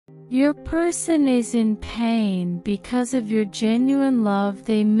Your person is in pain because of your genuine love.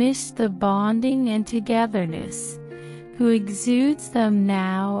 They miss the bonding and togetherness who exudes them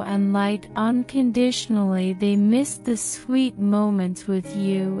now and light unconditionally. They miss the sweet moments with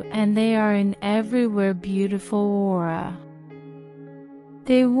you, and they are in everywhere beautiful aura.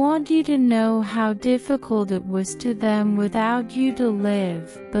 They want you to know how difficult it was to them without you to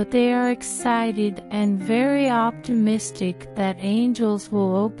live, but they are excited and very optimistic that angels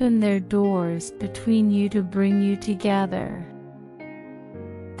will open their doors between you to bring you together.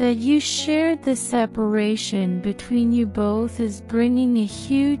 That you shared the separation between you both is bringing a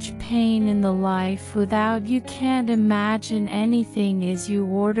huge pain in the life. Without you can't imagine anything as you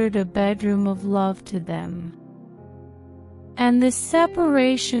ordered a bedroom of love to them. And the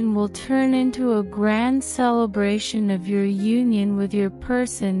separation will turn into a grand celebration of your union with your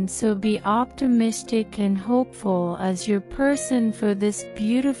person, so be optimistic and hopeful as your person for this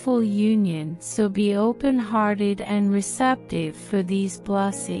beautiful union, so be open-hearted and receptive for these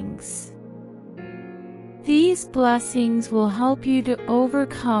blessings. These blessings will help you to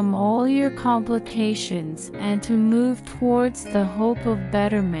overcome all your complications and to move towards the hope of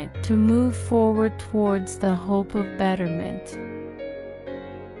betterment, to move forward towards the hope of betterment.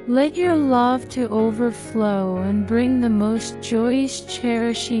 Let your love to overflow and bring the most joyous,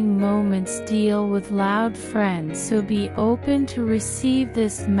 cherishing moments. Deal with loud friends, so be open to receive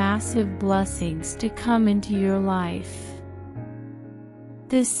this massive blessings to come into your life.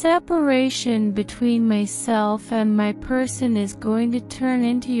 The separation between myself and my person is going to turn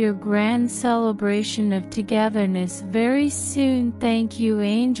into your grand celebration of togetherness very soon. Thank you,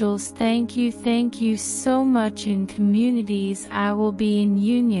 angels. Thank you so much. In communities, I will be in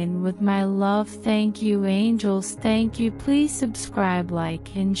union with my love. Thank you, angels. Thank you. Please subscribe,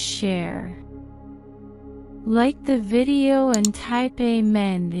 like, and share. Like the video and type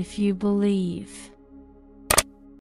amen if you believe.